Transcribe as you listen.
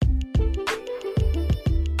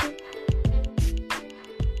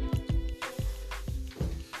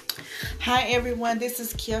Hi everyone, this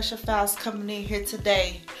is Kiosha Faust coming in here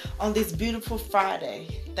today on this beautiful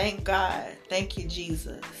Friday. Thank God. Thank you,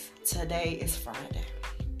 Jesus. Today is Friday.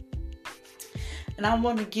 And I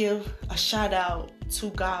want to give a shout out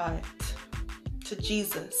to God, to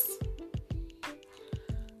Jesus.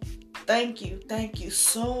 Thank you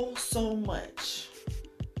so much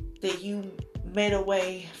that you made a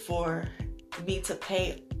way for me to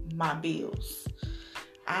pay my bills.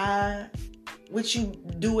 Which you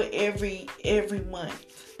do it every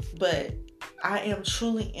month, but I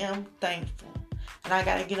truly am thankful. And I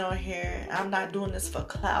gotta get on here. I'm not doing this for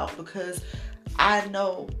clout because I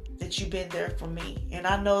know that you've been there for me, and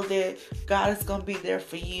I know that God is gonna be there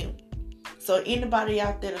for you. So anybody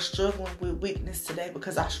out there that's struggling with weakness today,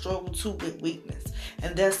 because I struggle too with weakness,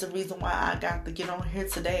 and that's the reason why I got to get on here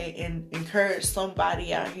today and encourage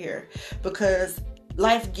somebody out here, because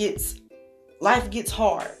life gets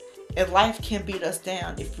hard. And life can beat us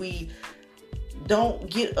down if we don't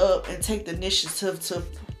get up and take the initiative to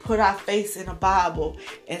put our face in the Bible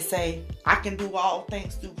and say, I can do all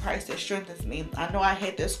things through Christ that strengthens me. I know I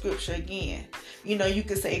had that scripture again. You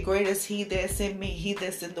can say, greater is he that's in me, he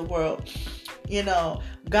that's in the world.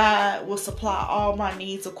 God will supply all my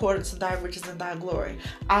needs according to thy riches and thy glory.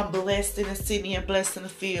 I'm blessed in the city and blessed in the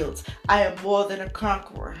fields. I am more than a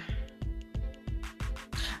conqueror.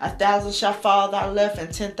 1,000 shall fall thy left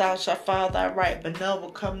and 10,000 shall fall thy right, but none will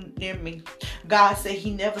come near me. God said he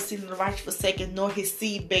never seen the righteous forsaken, nor his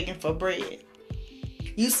seed begging for bread.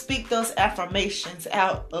 You speak those affirmations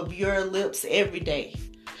out of your lips every day.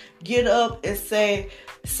 Get up and say,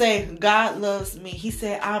 God loves me. He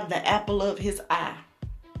said, I'm the apple of his eye.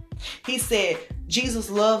 He said, Jesus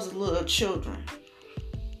loves little children.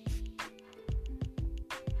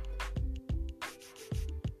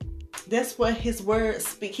 That's what his word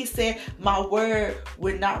speak. He said, my word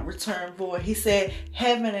will not return void. He said,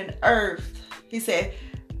 heaven and earth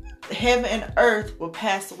will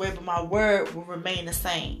pass away, but my word will remain the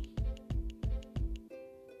same.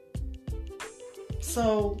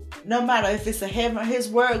 So no matter if it's a heaven, his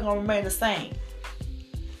word gonna remain the same.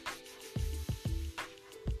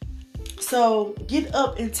 So get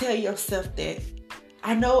up and tell yourself that.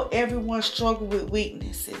 I know everyone struggles with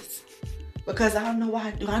weaknesses. Because I know I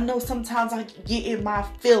do. I know sometimes I get in my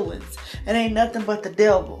feelings. It ain't nothing but the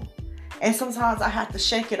devil. And sometimes I have to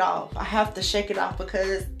shake it off.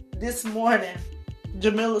 Because this morning,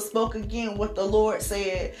 Jamila spoke again what the Lord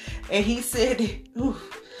said. And he said, the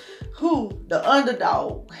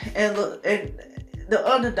underdog. And the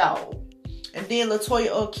underdog. And then Latoya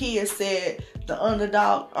Okia said, the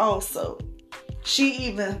underdog also. She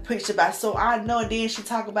even preached about, so I know. And then she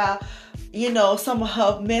talked about, some of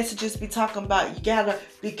her messages be talking about you gotta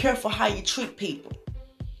be careful how you treat people,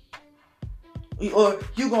 or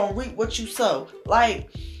you gonna reap what you sow. Like,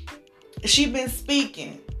 she been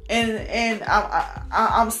speaking, and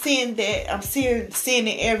I'm seeing that. I'm seeing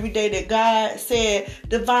it every day that God said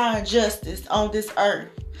divine justice on this earth.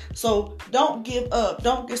 So don't give up.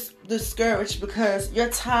 Don't get discouraged, because your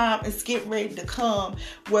time is getting ready to come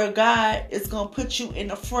where God is going to put you in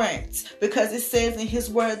the front, because it says in his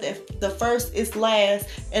word that the first is last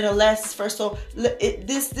and the last is first. So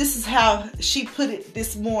this is how she put it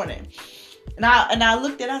this morning. And I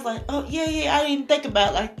looked at it, I was like, oh yeah, I didn't think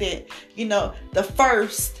about it like that. The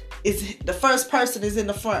first person is in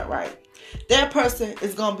the front, right? That person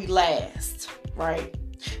is going to be last, right?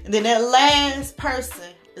 And then that last person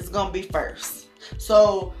is going to be first.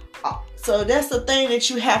 So that's the thing that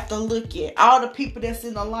you have to look at. All the people that's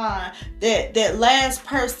in the line, that last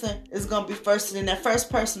person is going to be first, and then that first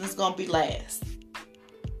person is going to be last.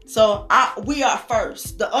 So we are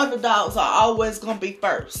first. The underdogs are always going to be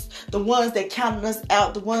first. The ones that counted us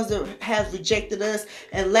out, the ones that have rejected us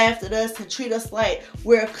and laughed at us and treat us like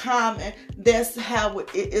we're common, that's how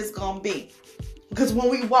it is going to be. Because when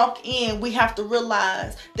we walk in, we have to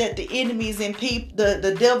realize that the enemies in people,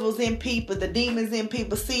 the devil's in people, the demons in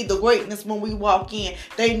people see the greatness when we walk in.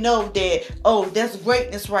 They know that, oh, that's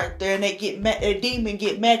greatness right there. And they get mad, a demon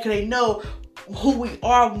get mad because they know who we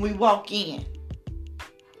are when we walk in.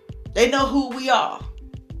 They know who we are.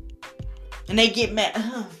 And they get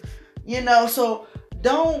mad. So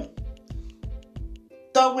don't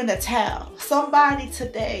throw in the towel. Somebody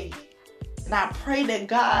today, and I pray that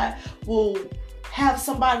God will have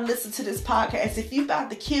somebody listen to this podcast. If you about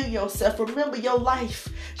to kill yourself, remember your life.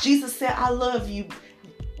 Jesus said, I love you.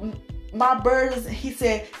 My burdens, he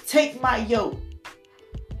said, take my yoke,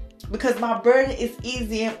 because my burden is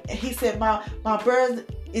easy. And he said, my burden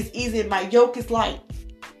is easy and my yoke is light.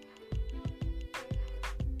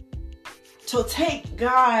 So take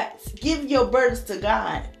God, give your burdens to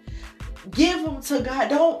God. Give them to God.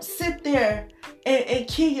 Don't sit there and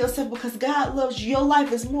kill yourself, because God loves you. Your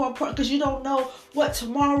life is more important, because you don't know what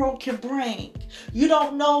tomorrow can bring. You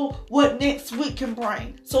don't know what next week can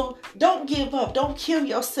bring. So don't give up. Don't kill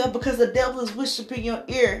yourself because the devil is whispering in your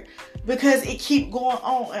ear, because it keep going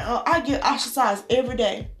on. And I get ostracized every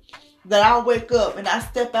day that I wake up and I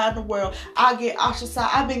step out in the world. I get ostracized.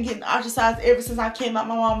 I've been getting ostracized ever since I came out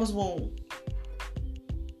my mama's womb.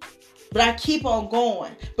 But I keep on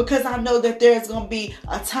going, because I know that there's going to be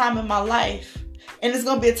a time in my life, and it's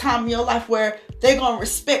going to be a time in your life where they're going to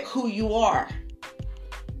respect who you are.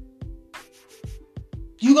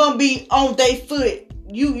 You're going to be on their foot.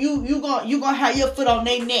 You going to have your foot on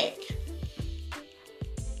their neck.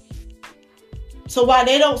 So while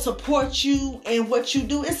they don't support you in what you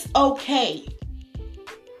do, it's okay.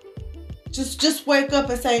 Just wake up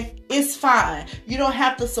and say, it's fine. You don't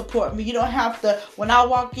have to support me. You don't have to, when I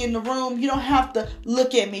walk in the room, you don't have to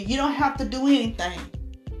look at me. You don't have to do anything.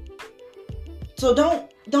 So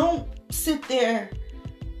don't sit there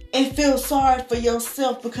and feel sorry for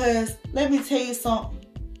yourself, because let me tell you something.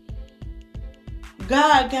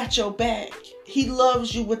 God got your back. He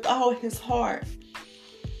loves you with all his heart.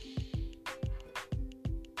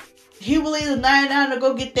 He will leave the 99 to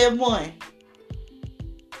go get that one.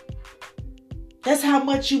 That's how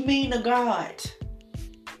much you mean to God.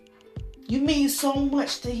 You mean so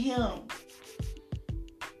much to him.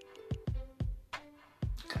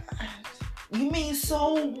 God, you mean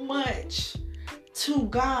so much to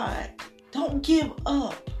God. Don't give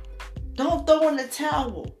up. Don't throw in the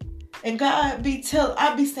towel. And God I be saying,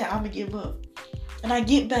 I'm going to give up. And I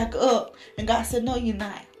get back up. And God said, no, you're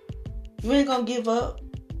not. You ain't going to give up.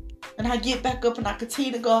 And I get back up and I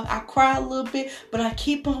continue to go. I cry a little bit, but I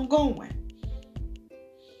keep on going.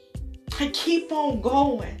 I keep on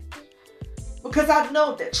going, because I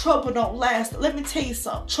know that trouble don't last. Let me tell you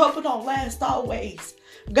something. Trouble don't last always.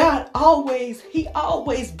 God he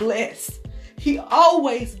always bless. He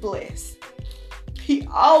always bless. He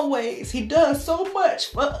does so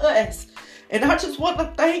much for us. And I just want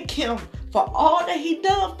to thank him for all that he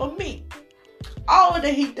done for me. All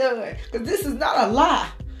that he done. Because this is not a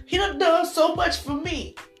lie. He done so much for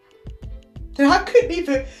me that I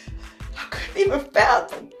couldn't even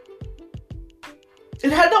fathom.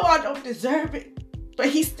 And I know I don't deserve it, but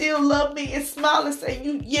he still loved me and smiled and said,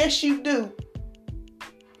 yes, you do.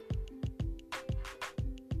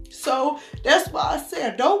 So that's why I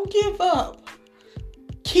said, don't give up.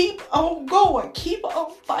 Keep on going. Keep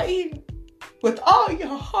on fighting with all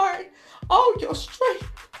your heart, all your strength.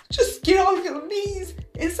 Just get on your knees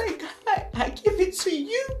and say, God, I give it to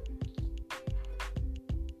you.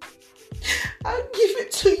 I give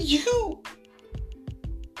it to you.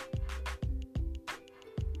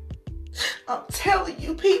 I'm telling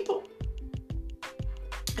you, people,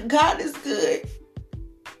 God is good.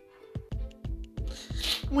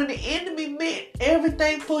 When the enemy meant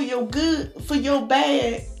everything for your good, for your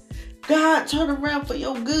bad, God turned around for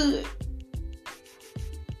your good.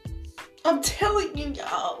 I'm telling you,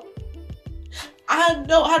 y'all. I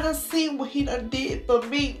know I done seen what he done did for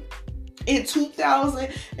me in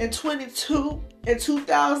 2022 and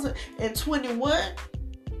 2021.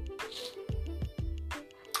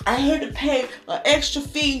 I had to pay an extra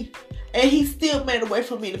fee, and he still made a way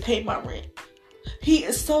for me to pay my rent. He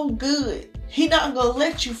is so good. He not going to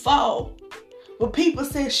let you fall. When people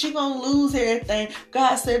say she going to lose everything,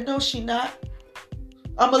 God said, no, she not.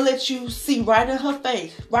 I'm going to let you see right in her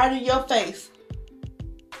face, right in your face.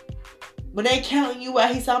 When they counting you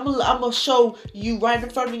out, he said, I'm going to show you right in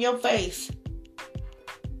front of your face.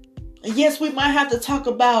 And yes, we might have to talk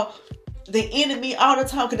about the enemy all the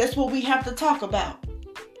time, because that's what we have to talk about.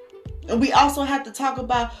 And we also have to talk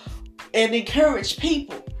about and encourage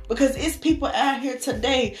people, because it's people out here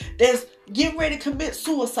today that's getting ready to commit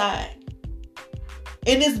suicide.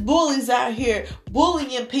 And it's bullies out here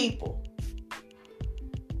bullying people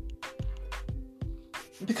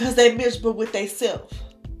because they miserable with themselves.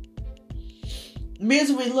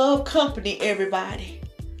 Misery love company, everybody.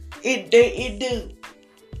 It do.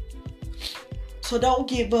 So don't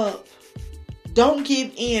give up. Don't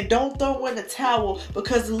give in. Don't throw in the towel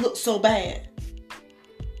because it looks so bad.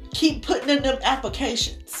 Keep putting in them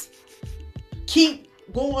applications. Keep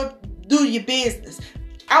going, do your business.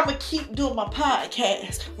 I'm going to keep doing my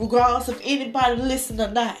podcast regardless if anybody listen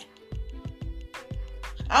or not.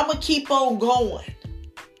 I'm going to keep on going.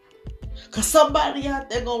 Because somebody out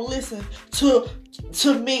there going to listen to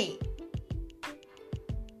me.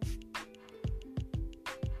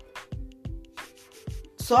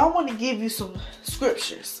 So I want to give you some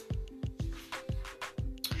scriptures.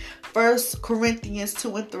 1 Corinthians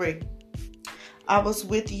 2:3. I was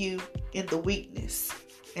with you in the weakness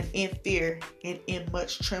and in fear and in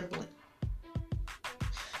much trembling.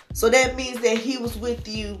 So that means that he was with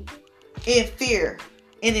you in fear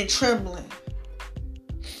and in trembling.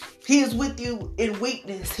 He is with you in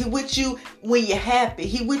weakness. He with you when you're happy.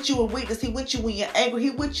 He with you in weakness. He with you when you're angry.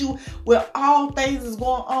 He with you where all things is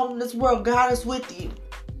going on in this world. God is with you.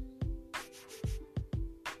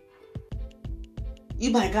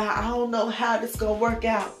 You like, God, I don't know how this is going to work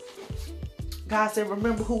out. God said,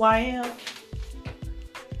 remember who I am.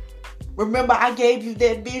 Remember, I gave you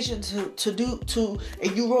that vision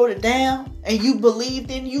and you wrote it down and you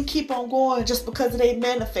believed in it. You keep on going just because it ain't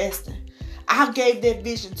manifesting. I gave that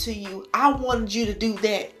vision to you. I wanted you to do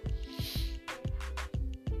that.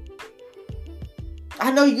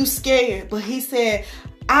 I know you scared, but he said,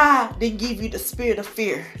 I didn't give you the spirit of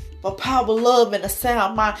fear, but power, love, and a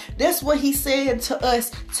sound mind. That's what he's saying to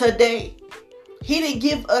us today. He didn't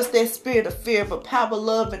give us that spirit of fear, but power,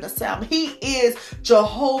 love, and a sound. He is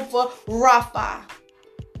Jehovah Rapha,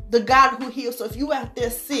 the God who heals. So if you out there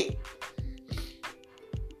sick,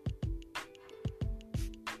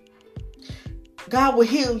 God will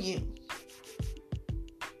heal you.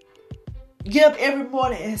 Get up every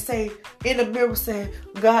morning and say, in the mirror, say,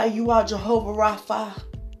 God, you are Jehovah Rapha.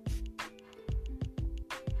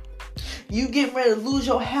 You getting ready to lose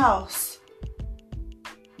your house.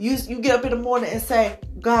 You get up in the morning and say,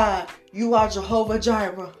 God, you are Jehovah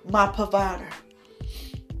Jireh, my provider.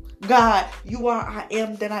 God, you are I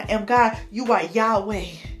am that I am. God, you are Yahweh.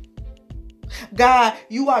 God,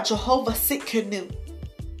 you are Jehovah Sitkanu.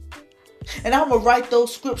 And I'm going to write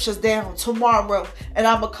those scriptures down tomorrow. And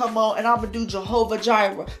I'm going to come on and I'm going to do Jehovah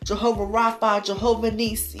Jireh, Jehovah Rapha, Jehovah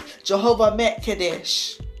Nisi, Jehovah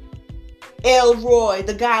Metkadesh. El Roy,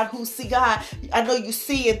 the God who see God. I know you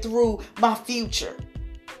see it through my future.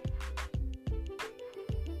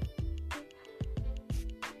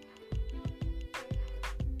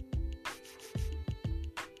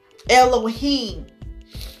 Elohim.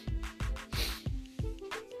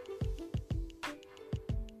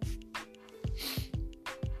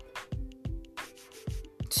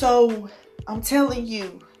 So I'm telling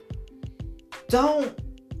you, don't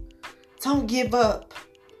give up.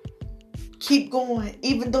 Keep going,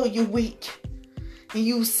 even though you're weak. And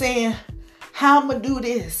you saying, how I'm going to do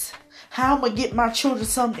this? How I'm going to get my children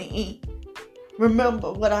something to eat?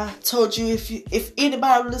 Remember what I told you. If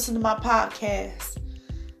anybody listen to my podcast,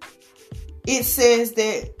 it says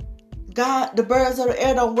that God, the birds of the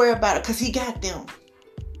air, don't worry about it because he got them.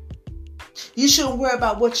 You shouldn't worry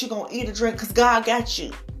about what you're going to eat or drink because God got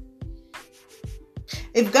you.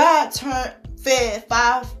 If God fed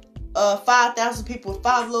 5,000 people with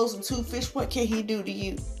 5 loaves and 2 fish, what can he do to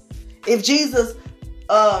you? If Jesus,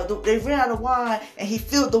 they ran out of wine and he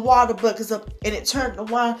filled the water buckets up and it turned to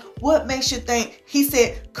wine, what makes you think? He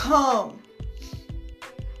said, come.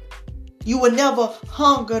 You will never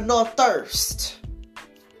hunger nor thirst.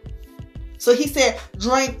 So he said,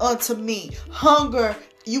 drink unto me. Hunger,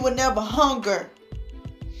 you will never hunger.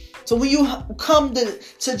 So when you come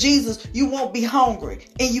to Jesus, you won't be hungry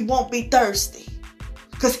and you won't be thirsty.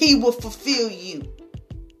 Because he will fulfill you.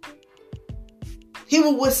 He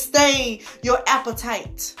will withstand your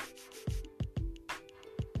appetite.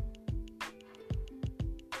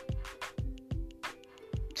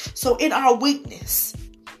 So in our weakness,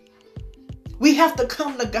 we have to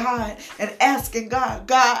come to God and asking God,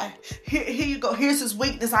 here you go. Here's his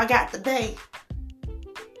weakness I got today.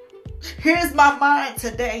 Here's my mind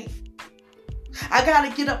today. I got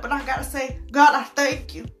to get up and I got to say, God, I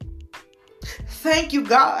thank you. Thank you,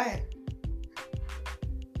 God.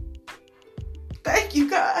 Thank you,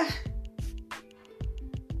 God.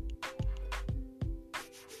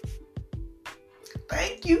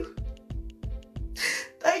 Thank you.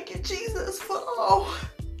 Thank you, Jesus, for all.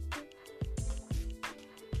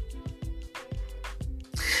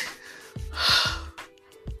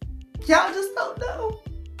 Y'all just don't know.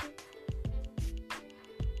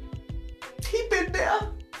 He been there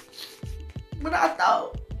when I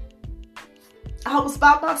thought I was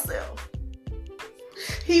by myself.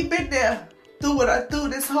 He been there through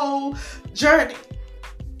this whole journey,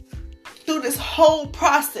 through this whole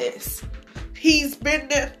process. He's been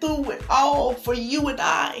there through it all for you and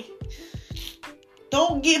I.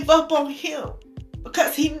 Don't give up on him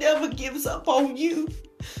because he never gives up on you.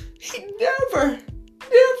 He never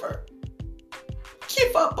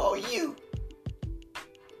give up on you.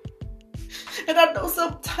 And I know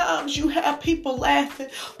sometimes you have people laughing.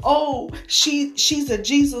 Oh, she's a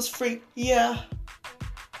Jesus freak. Yeah.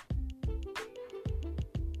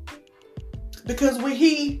 Because when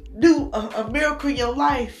he do a miracle in your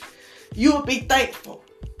life, you will be thankful.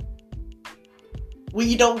 when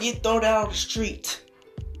you don't get thrown out on the street.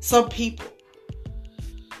 Some people.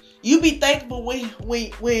 You be thankful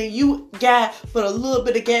when you got put a little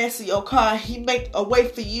bit of gas in your car. He make a way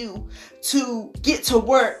for you to get to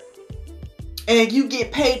work and you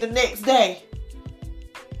get paid the next day.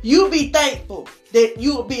 You be thankful that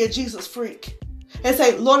you will be a Jesus freak and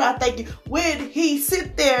say, Lord, I thank you. When he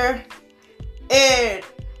sit there and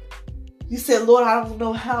you said, Lord, I don't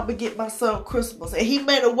know how I'm going to get my son Christmas. And he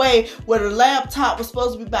made a way where the laptop was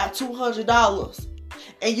supposed to be about $200.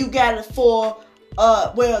 And you got it for,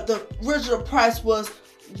 the original price was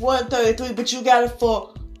 $133, but you got it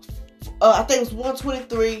for, I think it was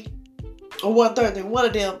 $123 or $133, one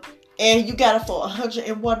of them. And you got it for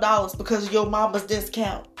 $101 because of your mama's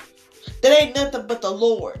discount. That ain't nothing but the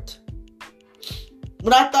Lord.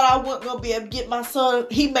 When I thought I wasn't going to be able to get my son,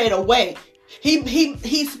 he made a way. He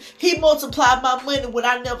multiplied my money when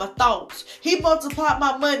I never thought. He multiplied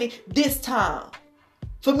my money this time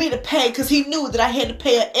for me to pay because he knew that I had to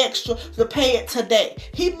pay an extra to pay it today.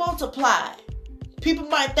 He multiplied. People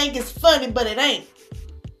might think it's funny, but it ain't.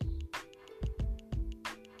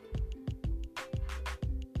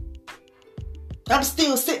 I'm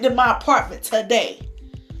still sitting in my apartment today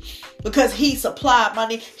because he supplied my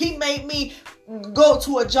need. He made me go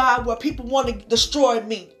to a job where people want to destroy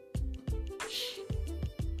me.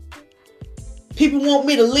 People want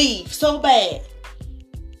me to leave so bad.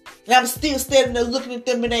 And I'm still standing there looking at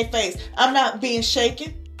them in their face. I'm not being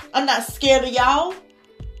shaken. I'm not scared of y'all.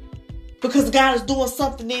 Because God is doing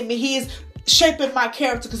something in me. He is shaping my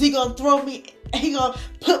character. Because He's going to throw me. He's going to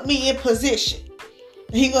put me in position.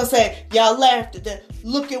 And He's going to say, y'all laughed at that.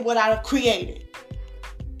 Look at what I've created.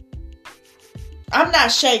 I'm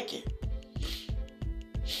not shaking.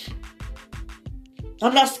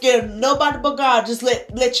 I'm not scared of nobody but God. Just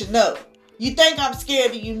let you know. You think I'm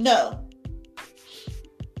scared of you? No.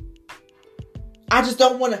 I just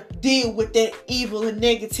don't want to deal with that evil and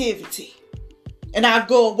negativity. And I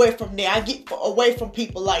go away from there. I get away from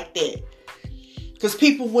people like that. Because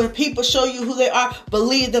when people show you who they are,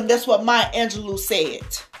 believe them. That's what Maya Angelou said.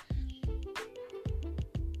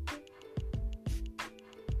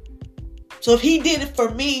 So if He did it for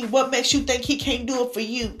me, what makes you think He can't do it for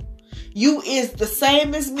you? You is the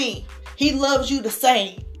same as me. He loves you the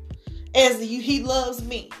same as He loves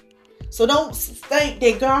me. So don't think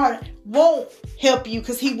that God won't help you,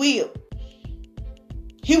 because He will.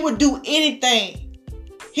 He would do anything.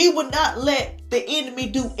 He would not let the enemy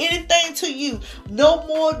do anything to you no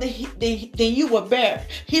more than you will bear.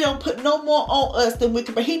 He don't put no more on us than we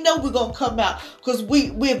can bear. He know we're going to come out because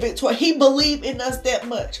we're victorious. He believe in us that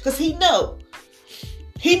much because He know.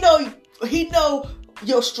 He know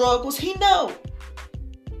your struggles. He know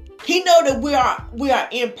that we are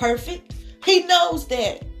imperfect. He knows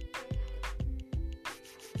that.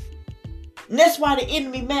 And that's why the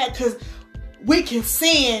enemy mad, because we can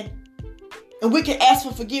sin and we can ask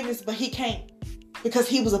for forgiveness, but he can't, because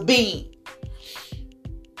he was a being.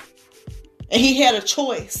 And he had a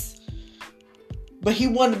choice. But he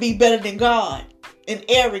wanted to be better than God and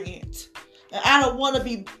arrogant. And I don't want to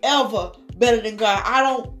be ever better than God. I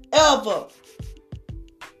don't ever.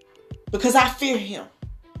 Because I fear Him.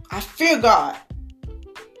 I fear God.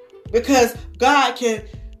 Because God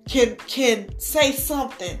can say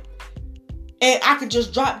something and I could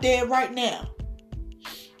just drop dead right now.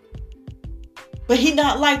 But He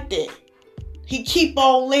not like that. He keep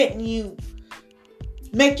on letting you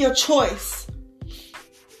make your choice.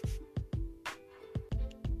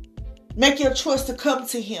 Make your choice to come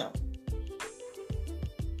to Him.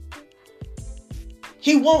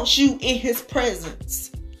 He wants you in His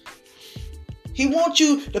presence. He wants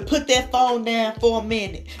you to put that phone down for a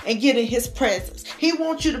minute and get in His presence. He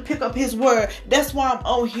wants you to pick up His word. That's why I'm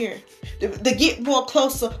on here. To get more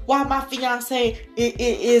closer while my fiance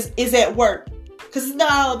is at work. Because it's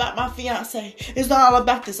not all about my fiance. It's not all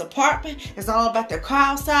about this apartment. It's not all about the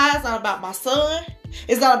crowd size. It's not about my son.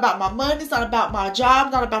 It's not about my money. It's not about my job.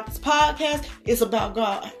 It's not about this podcast. It's about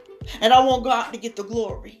God. And I want God to get the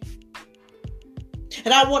glory.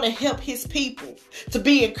 And I want to help His people to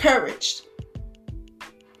be encouraged.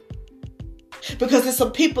 Because there's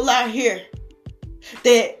some people out here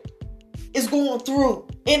that is going through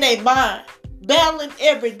in their mind, battling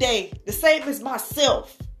every day, the same as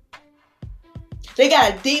myself. They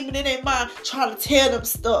got a demon in their mind trying to tell them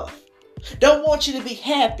stuff. Don't want you to be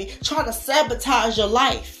happy, trying to sabotage your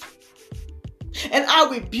life. And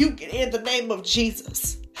I rebuke it in the name of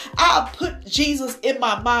Jesus. I put Jesus in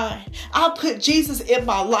my mind. I put Jesus in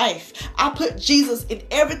my life. I put Jesus in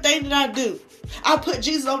everything that I do. I put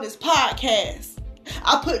Jesus on this podcast.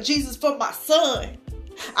 I put Jesus for my son.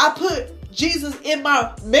 I put Jesus in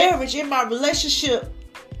my marriage, in my relationship.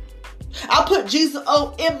 I put Jesus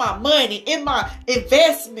in my money, in my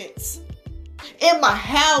investments, in my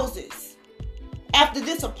houses. After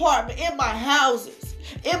this apartment, in my houses,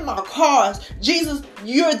 in my cars. Jesus,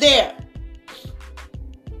 you're there.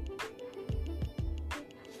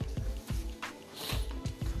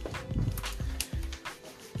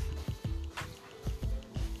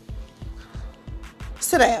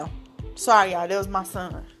 Sit down. Sorry, y'all. That was my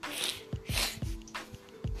son.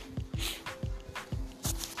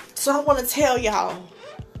 So I want to tell y'all.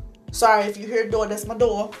 Sorry if you hear the door. That's my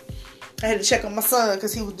door. I had to check on my son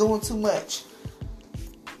because he was doing too much.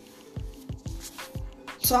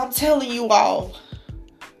 So I'm telling you all.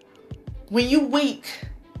 When you weak,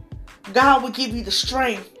 God will give you the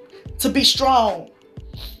strength to be strong.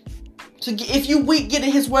 If you weak, get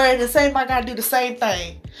in His word. The same, I got to do the same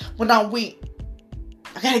thing when I'm weak.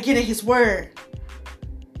 I got to get in His word.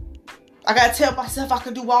 I got to tell myself I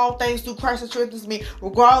can do all things through Christ that strengthens me,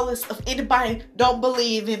 regardless of anybody don't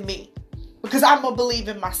believe in me. Because I'm going to believe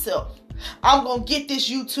in myself. I'm going to get this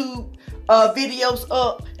YouTube videos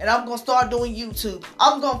up, and I'm going to start doing YouTube.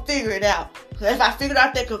 I'm going to figure it out. If I figured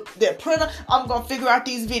out that printer, I'm going to figure out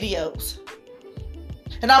these videos.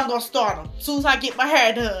 And I'm going to start them. As soon as I get my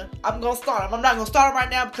hair done, I'm going to start them. I'm not going to start them right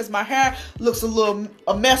now because my hair looks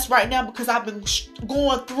a mess right now because I've been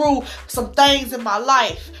going through some things in my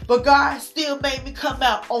life. But God still made me come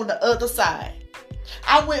out on the other side.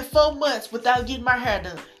 I went 4 months without getting my hair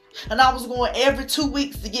done. And I was going every 2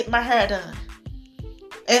 weeks to get my hair done.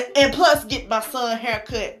 And plus get my son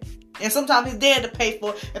haircut. And sometimes his dad to pay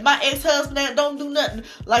for it. And my ex-husband don't do nothing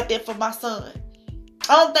like that for my son.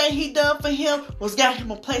 Only thing he done for him was got him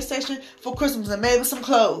a PlayStation for Christmas and maybe some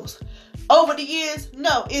clothes. Over the years,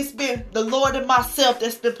 no, it's been the Lord and myself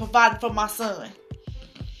that's been providing for my son.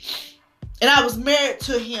 And I was married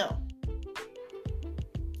to him.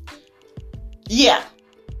 Yeah.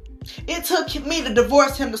 It took me to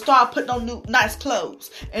divorce him to start putting on new nice clothes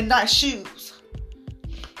and nice shoes.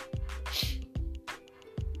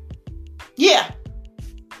 Yeah.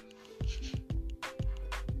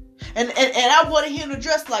 And I wanted him to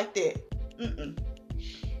dress like that.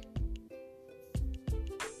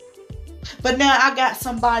 But now I got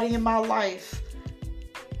somebody in my life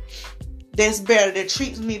that's better, that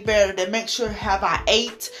treats me better, that makes sure have I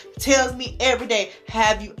ate, tells me every day,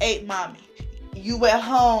 have you ate, mommy? You at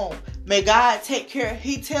home? May God take care.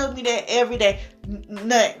 He tells me that every day.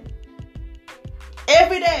 Nothing.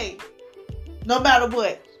 Every day. No matter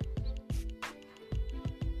what.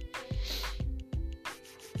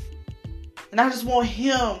 And I just want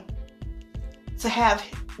him to have,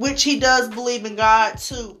 which he does believe in God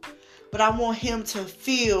too, but I want him to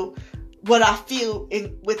feel what I feel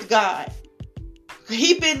with God.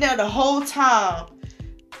 He been there the whole time,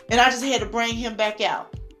 and I just had to bring him back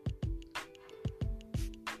out.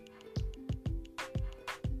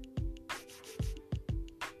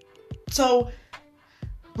 So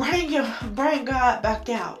bring God back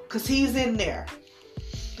out, because he's in there.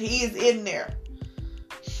 He is in there.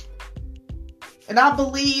 And I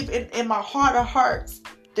believe in my heart of hearts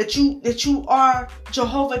that you are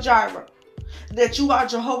Jehovah Jireh, that you are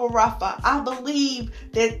Jehovah Rapha. I believe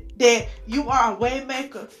that you are a way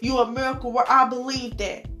maker. You are a miracle worker. I believe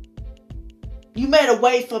that. You made a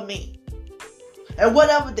way for me. And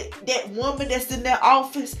whatever that woman that's in that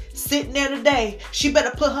office sitting there today, she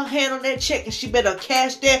better put her hand on that check and she better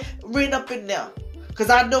cash that rent up in there. Because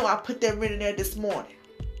I know I put that rent in there this morning.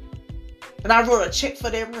 And I wrote a check for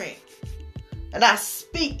that rent. And I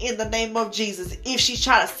speak in the name of Jesus. If she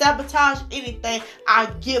try to sabotage anything, I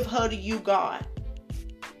give her to you, God.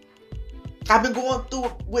 I've been going through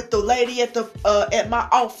it with the lady at my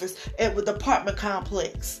office at the apartment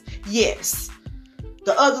complex. Yes.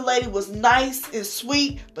 The other lady was nice and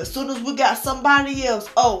sweet, but as soon as we got somebody else,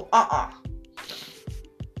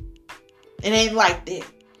 it ain't like that.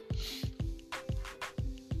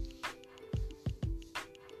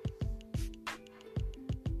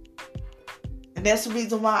 And that's the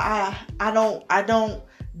reason why I don't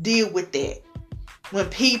deal with that. When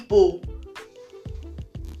people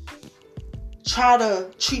try to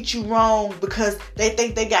treat you wrong because they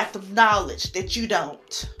think they got the knowledge that you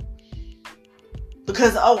don't.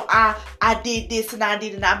 Because, I did this and I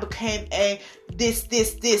did and I became a this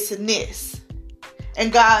and this.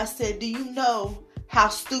 And God said, do you know how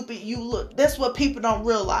stupid you look? That's what people don't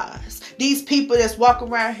realize. These people that's walking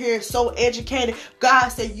around here so educated, God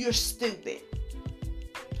said, you're stupid.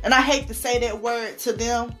 And I hate to say that word to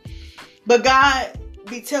them, but God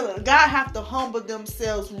be telling, God have to humble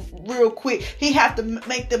themselves real quick. He have to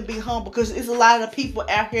make them be humble, because there's a lot of people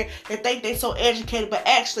out here that think they're so educated, but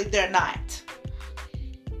actually they're not.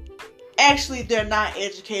 Actually, they're not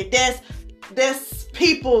educated. That's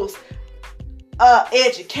people's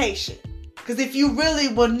education. Because if you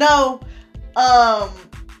really will know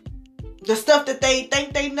the stuff that they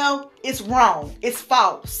think they know, it's wrong. It's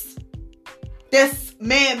false. That's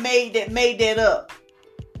man-made that made that up.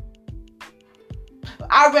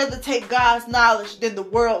 I'd rather take God's knowledge than the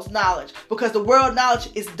world's knowledge, because the world knowledge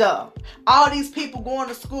is dumb. All these people going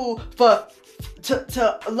to school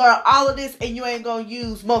to learn all of this, and you ain't gonna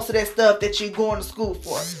use most of that stuff that you're going to school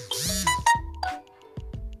for.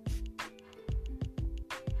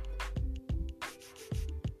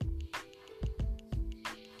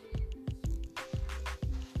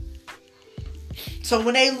 So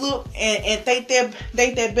when they look and think they're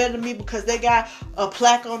better than me because they got a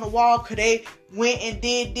plaque on the wall, because they went and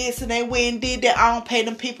did this and they went and did that, I don't pay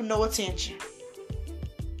them people no attention.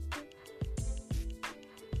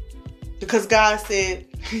 Because God said,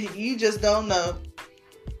 you just don't know.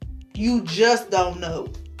 You just don't know.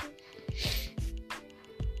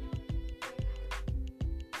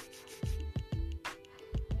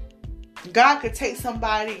 God could take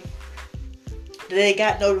somebody that ain't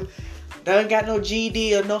got no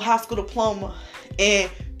GED or no high school diploma and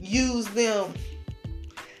use them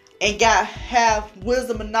and have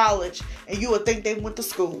wisdom and knowledge, and you would think they went to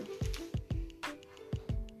school.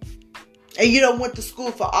 And you don't went to school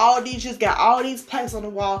for all these years, got all these plaques on the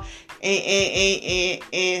wall, and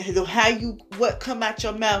what come out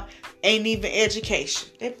your mouth ain't even education.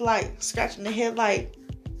 They be like scratching their head like,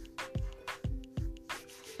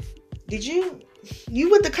 did you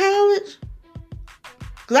went to college?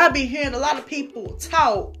 Because I be hearing a lot of people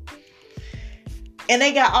talk, and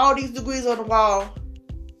they got all these degrees on the wall,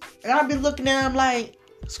 and I be looking at them like,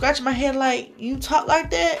 scratching my head like, you talk like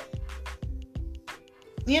that?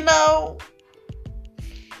 You know?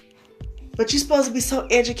 But you're supposed to be so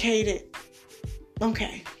educated.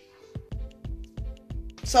 Okay.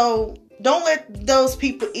 So, don't let those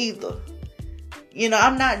people either. You know,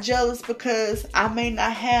 I'm not jealous because I may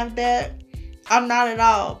not have that. I'm not at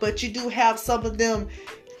all. But you do have some of them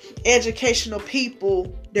educational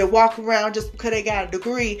people that walk around just because they got a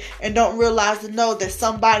degree and don't realize and know that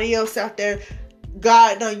somebody else out there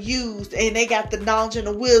God done used, and they got the knowledge and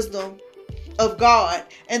the wisdom of God,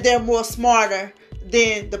 and they're more smarter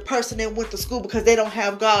than the person that went to school because they don't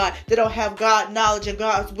have God. They don't have God knowledge and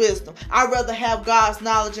God's wisdom. I'd rather have God's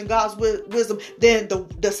knowledge and God's wisdom than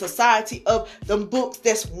the society of them books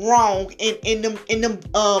that's wrong in them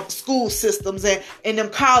school systems and in them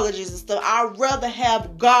colleges and stuff. I'd rather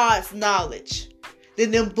have God's knowledge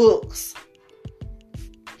than them books.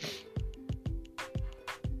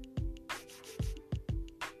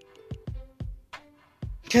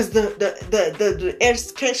 Because the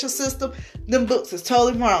education system, them books is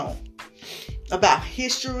totally wrong. About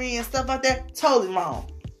history and stuff like that, totally wrong.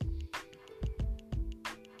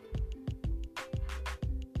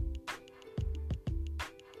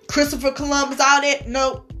 Christopher Columbus, all that,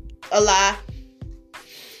 nope, a lie.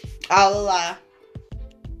 All a lie.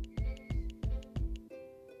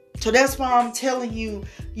 So that's why I'm telling you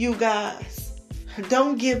guys,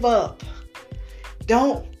 don't give up.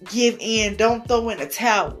 Don't give in. Don't throw in a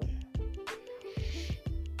towel.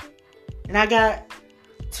 And I got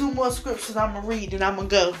 2 more scriptures I'm going to read and I'm going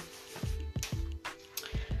to go.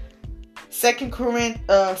 2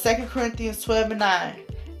 Corinthians 12:9.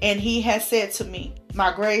 And he has said to me,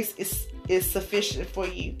 my grace is sufficient for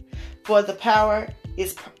you. For the power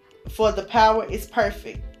is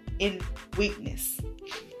perfect in weakness.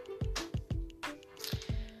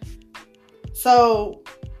 So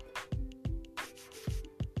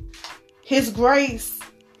His grace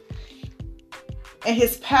and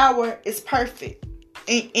His power is perfect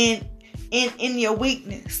in your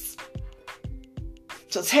weakness.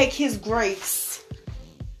 So take His grace,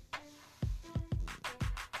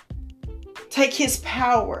 take His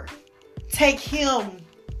power, take Him,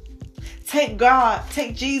 take God,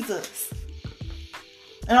 take Jesus.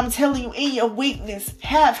 And I'm telling you, in your weakness,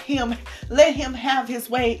 have Him, let Him have His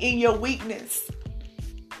way in your weakness.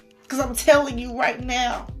 Because I'm telling you right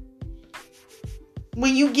now,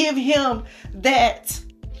 when you give Him that,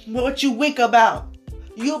 what you weak about,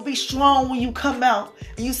 you'll be strong when you come out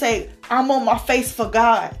and you say, I'm on my face for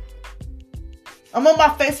God. I'm on my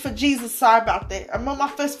face for Jesus. Sorry about that. I'm on my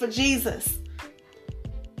face for Jesus.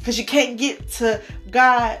 Because you can't get to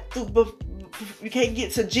God through, you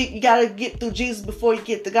got to get through Jesus before you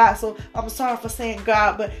get to God. So I'm sorry for saying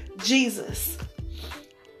God, but Jesus.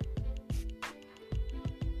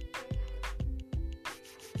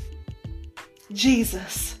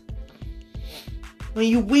 Jesus. When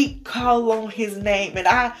you weak, call on his name. And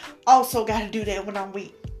I also got to do that when I'm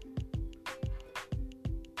weak.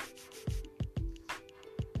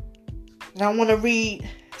 And I want to read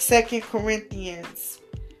 2 Corinthians.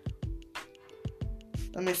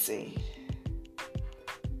 Let me see.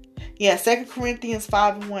 Yeah, 2 Corinthians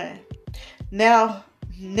 5:1. Now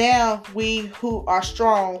we who are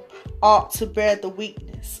strong ought to bear the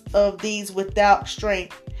weakness of these without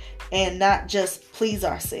strength and not just please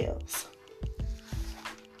ourselves.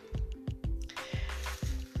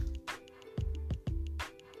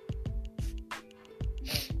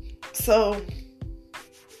 So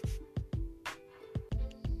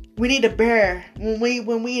we need to bear when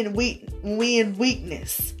we in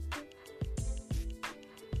weakness.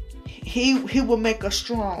 He will make us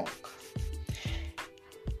strong.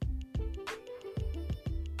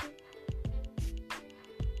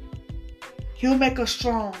 He'll make us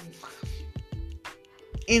strong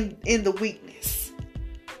in the weakness.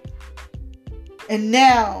 And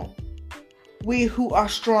now we who are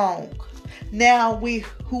strong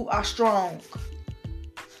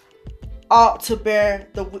ought to bear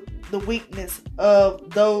the weakness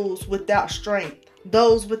of those without strength.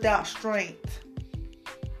 Those without strength.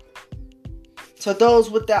 So those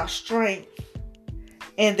without strength,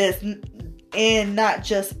 and not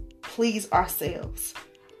just please ourselves.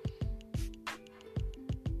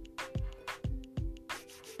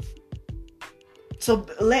 So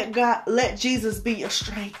let Jesus be your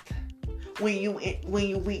strength when you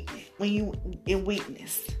in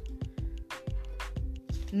weakness.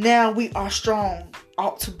 Now we are strong,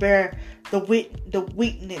 ought to bear the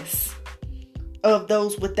weakness of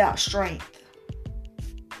those without strength.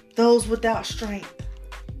 Those without strength.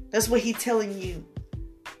 That's what he's telling you.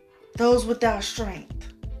 Those without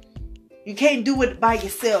strength. You can't do it by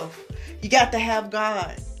yourself. You got to have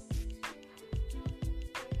God.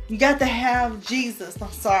 You got to have Jesus.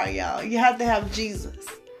 I'm sorry, y'all. You have to have Jesus.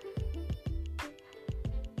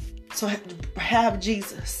 So have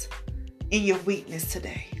Jesus in your weakness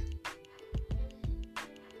today.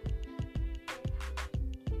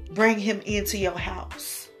 Bring him into your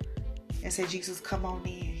house and say, Jesus, come on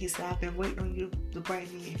in. He said, I've been waiting on you to bring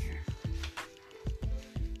me in here.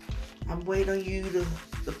 I'm waiting on you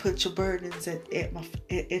to put your burdens at my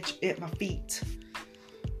feet.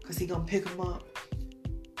 Because he's going to pick them up.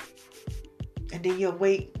 And then your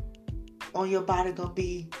weight on your body gonna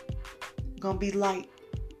be light.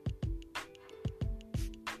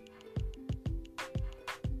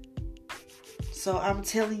 So I'm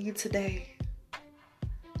telling you today,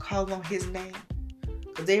 call on his name.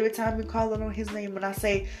 Because every time you call on his name, when I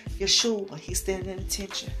say Yeshua, he's standing at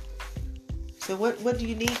attention. So what do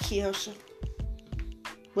you need, Kiosha?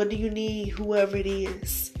 What do you need, whoever it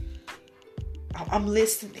is? I'm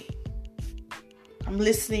listening. I'm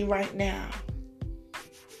listening right now.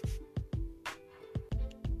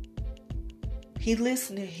 He's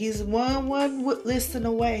listening. He's one listen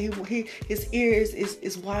away. His ears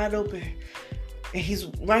is wide open. And he's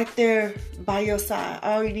right there by your side.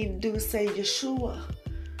 All you need to do is say, Yeshua.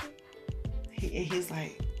 And he's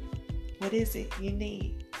like, what is it you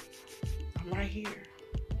need? I'm right here.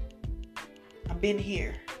 I've been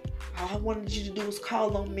here. All I wanted you to do was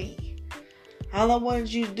call on me. All I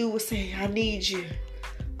wanted you to do was say, I need you.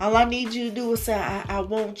 All I need you to do is say, I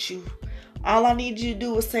want you. All I need you to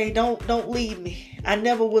do is say, don't leave me. I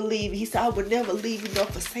never will leave you. He said, I would never leave you nor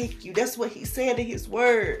forsake you. That's what he said in his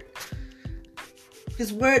word.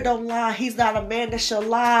 His word don't lie. He's not a man that shall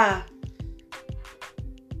lie.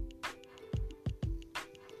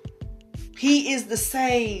 He is the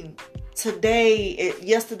same today,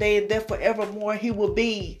 yesterday, and then forevermore he will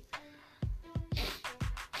be.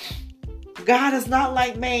 God is not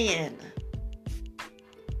like man,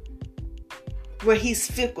 where he's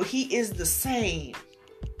fickle. He is the same.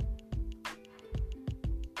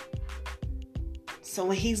 So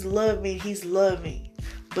when he's loving,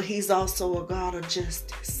 but he's also a God of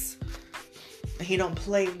justice. And he don't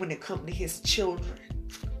play when it comes to his children.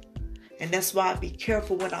 And that's why I be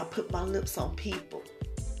careful when I put my lips on people.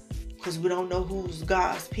 Because we don't know who's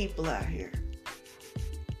God's people out here.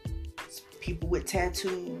 It's people with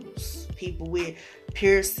tattoos, people with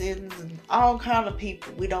piercings, and all kind of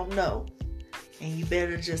people we don't know. And you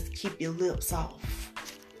better just keep your lips off.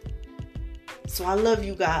 So I love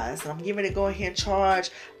you guys. And I'm getting ready to go ahead and charge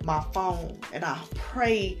my phone. And I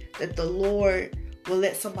pray that the Lord will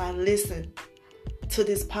let somebody listen to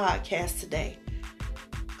this podcast today.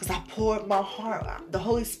 Because I poured my heart out. The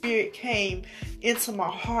Holy Spirit came into my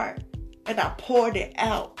heart. And I poured it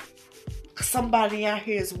out. Because somebody out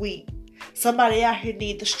here is weak. Somebody out here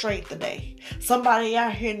needs the strength today. Somebody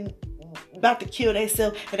out here about to kill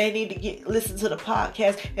themselves and they need to listen to the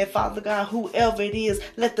podcast. And Father God, whoever it is,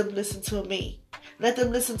 let them listen to me. Let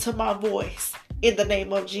them listen to my voice in the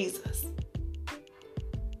name of Jesus.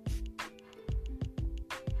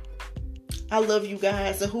 I love you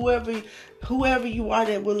guys. And whoever you are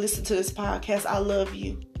that will listen to this podcast, I love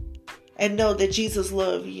you. And know that Jesus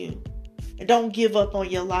loves you. And don't give up on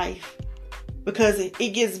your life. Because it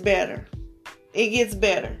gets better. It gets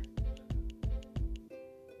better.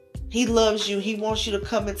 He loves you. He wants you to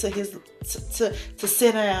come into his to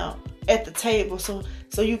sit down at the table so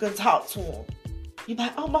you can talk to him. You're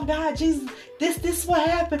like, oh my God, Jesus, this what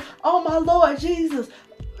happened. Oh my Lord, Jesus,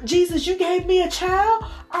 you gave me a child.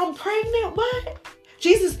 I'm pregnant. What?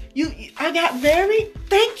 Jesus, I got married.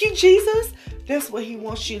 Thank you, Jesus. That's what he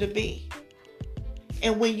wants you to be.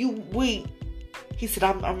 And when you weep, he said,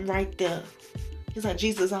 I'm right there. He's like,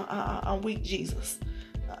 Jesus, I'm weak, Jesus.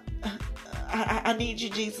 I need you,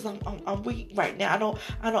 Jesus. I'm weak right now.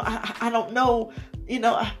 I don't know.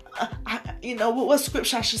 What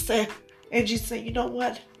scripture I should say. And Jesus said, you know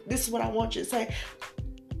what? This is what I want you to say.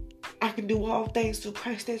 I can do all things through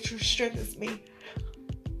Christ that strengthens me.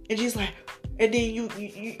 And Jesus like, and then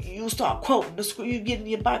you start quoting the scripture. You get in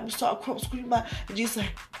your Bible, you start quoting scripture. And Jesus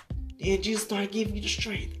like, and Jesus start giving you the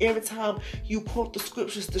strength. Every time you quote the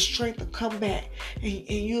scriptures, the strength will come back. And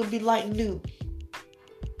you'll be like new.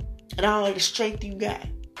 And all the strength you got.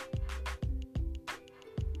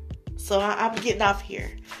 So I'm getting off here.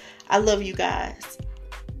 I love you guys.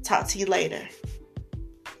 Talk to you later.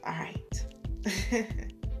 All right.